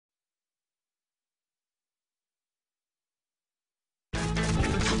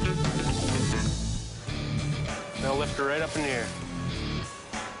pressure right up in here.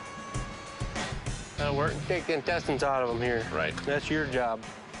 That'll work. Take the intestines out of them here. Right. That's your job.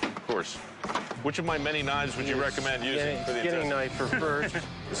 Of course. Which of my many knives would you recommend using for the skinning intestines? knife for first.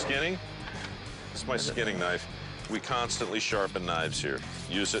 The skinning? This is my skinning knife. We constantly sharpen knives here.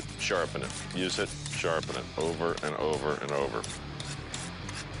 Use it, sharpen it. Use it, sharpen it. Over and over and over.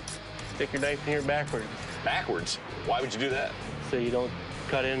 Stick your knife in here backwards. Backwards? Why would you do that? So you don't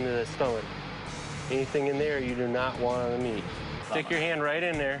cut into the stomach. Anything in there you do not want on the meat. Stick your hand right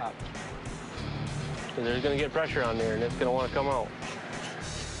in there. Because there's going to get pressure on there, and it's going to want to come out.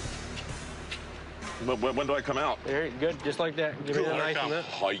 But when do I come out? There, good, just like that. Give me the knife in it.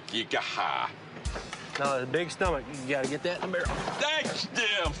 Now, the big stomach, you got to get that in the barrel. That's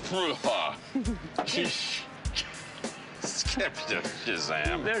damn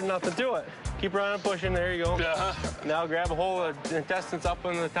Shazam. There's nothing to it. Keep running and pushing. There you go. Now grab a hold of the intestines up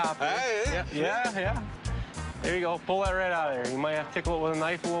on the top. Hey. Yeah. There you go. Pull that right out of there. You might have to tickle it with a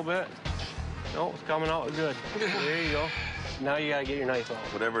knife a little bit. No, it's coming out good. There you go. Now you gotta get your knife out.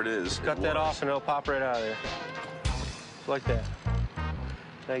 Whatever it is. Cut that off and it'll pop right out of there. Just like that.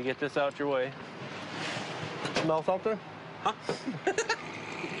 Now you get this out your way. Smell something? Huh?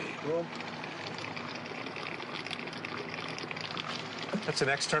 Well, that's an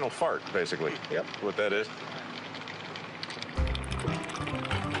external fart, basically. Yep. What that is.